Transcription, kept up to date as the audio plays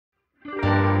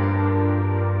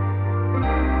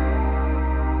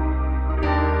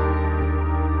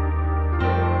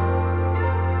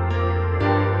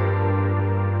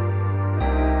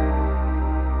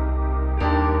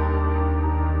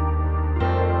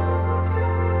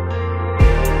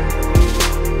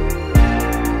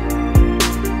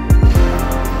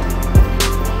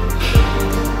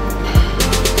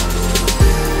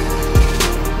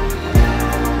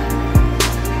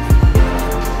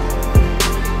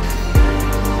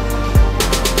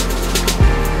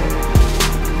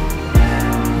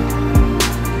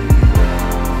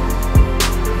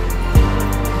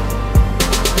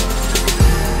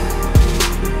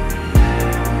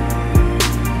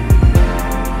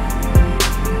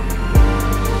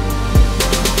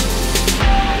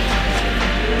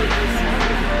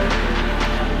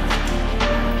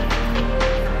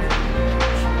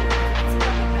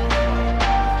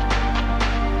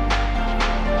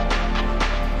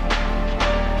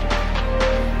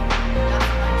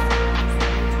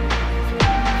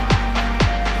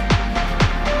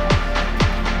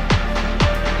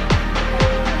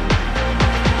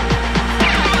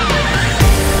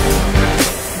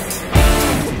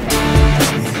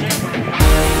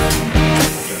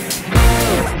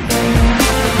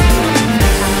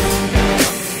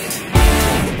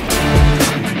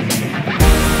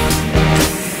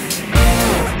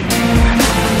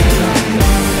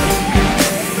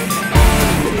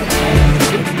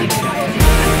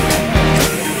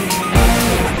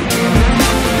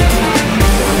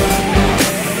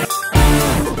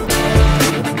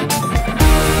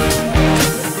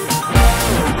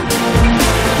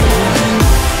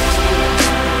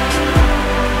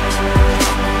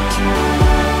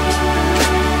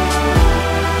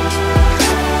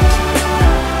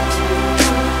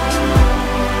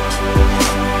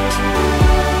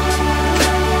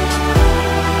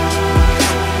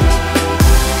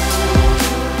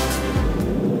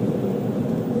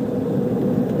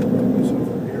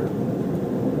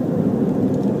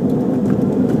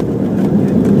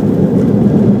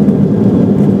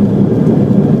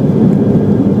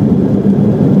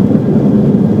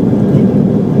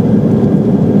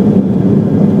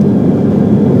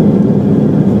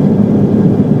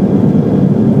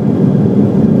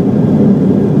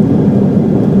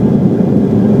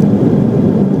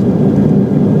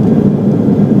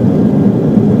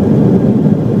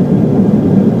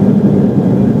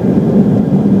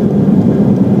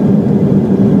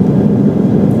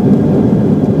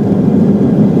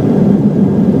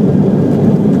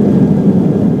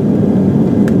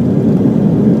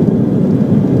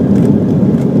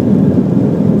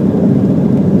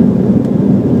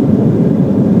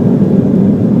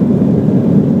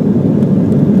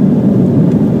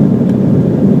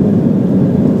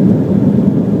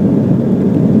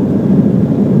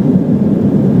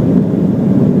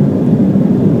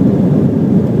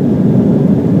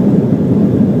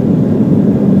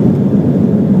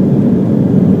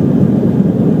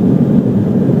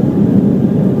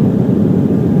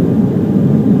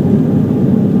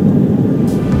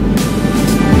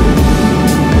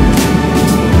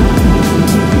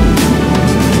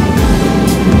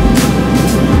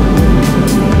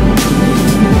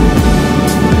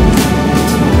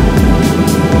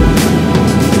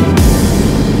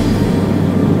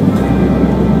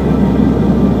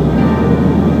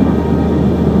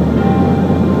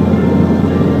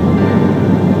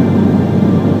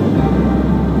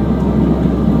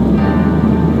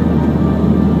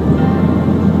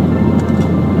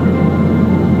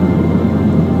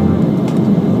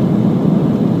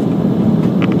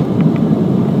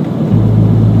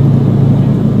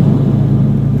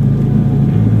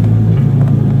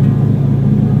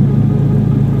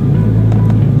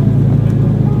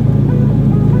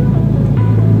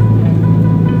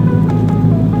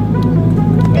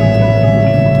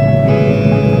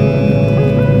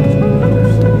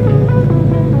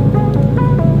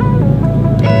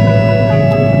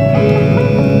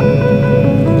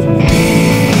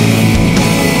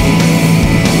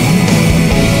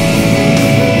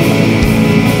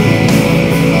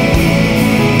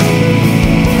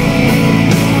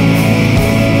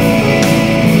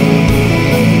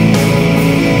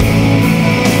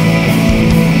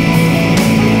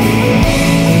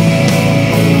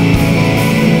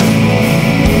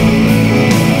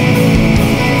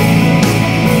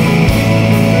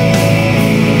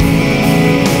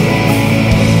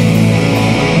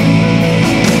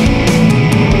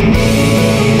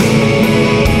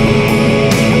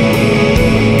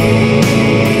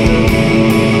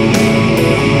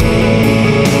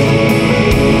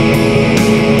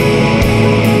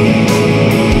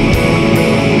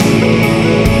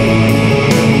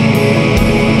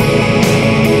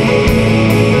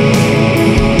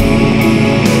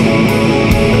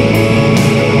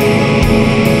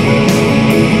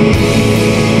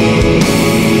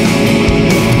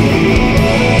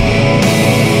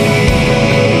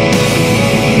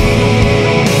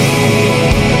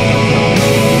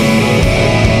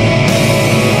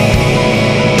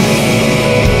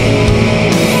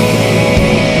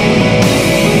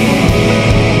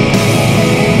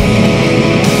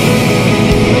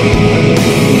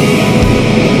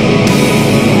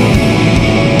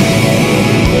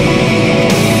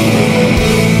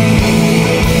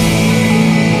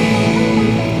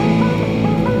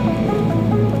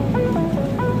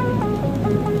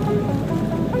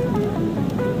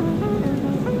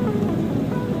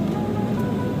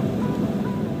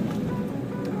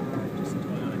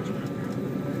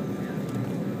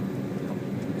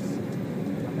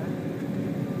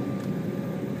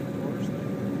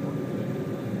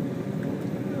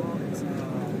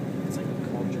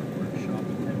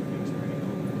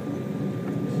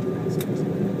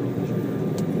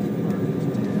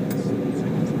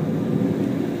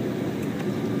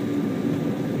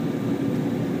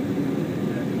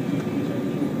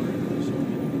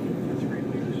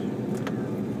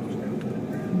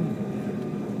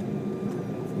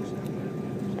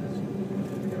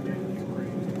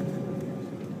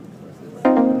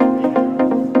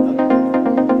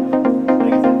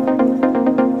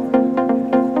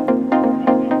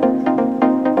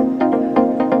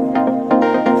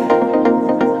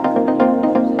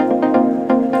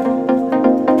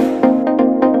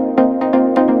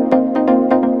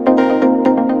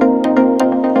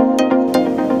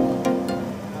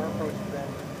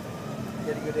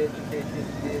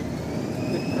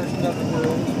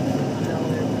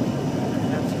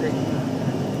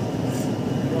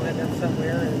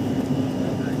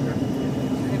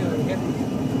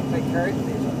car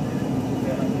stays up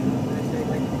there. I say,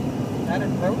 like, that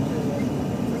approach is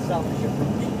a selfish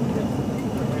approach.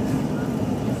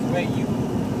 The way you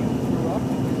grew up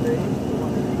and you raised, you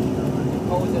want to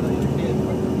impose it on your kid,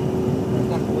 but that's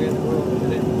not the way the world is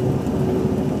today.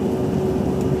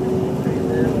 Pretty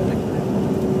rare that I can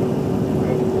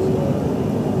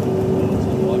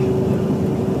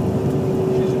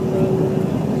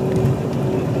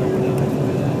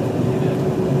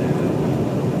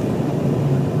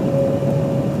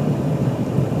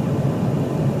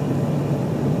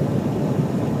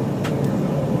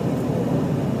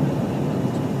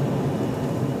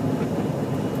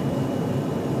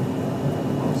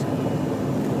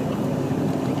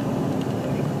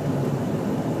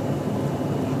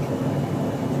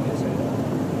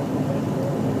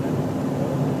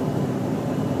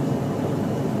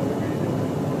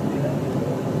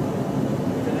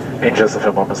In just a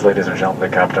few moments, ladies and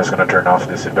gentlemen, the captain is going to turn off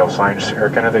the seatbelt signs.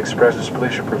 Air Canada expresses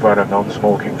police should provide a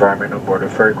non-smoking environment on board of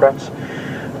aircrafts.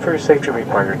 For your safety,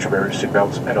 require to wear your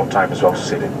seatbelts at all times while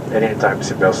seated. At any time, the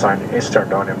seatbelt sign is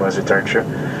turned on and must return to.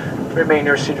 Remain in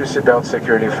your seat with seatbelt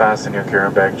securely fastened and your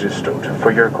carry-on baggage is stowed.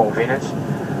 For your convenience,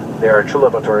 there are 2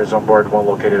 lavatories on board, one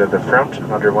located at the front,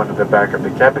 another one at the back of the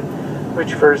cabin,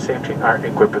 which for your safety are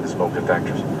equipped with smoke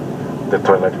detectors. The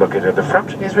toilet located at the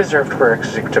front is reserved for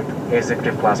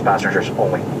executive class passengers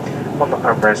only. On the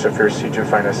armrest of your seat, you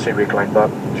find a seat recline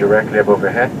button directly above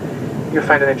your head. You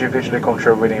find an individually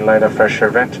controlled reading light, a fresh air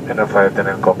vent, and a flight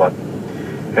attendant call button.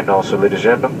 And also, ladies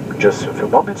and gentlemen, just a few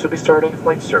moments we'll be starting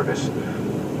flight service.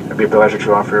 It'll be a pleasure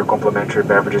to offer you a complimentary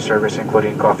beverage service,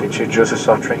 including coffee, tea, juices,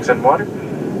 soft drinks, and water.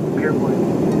 Beer,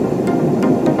 wine.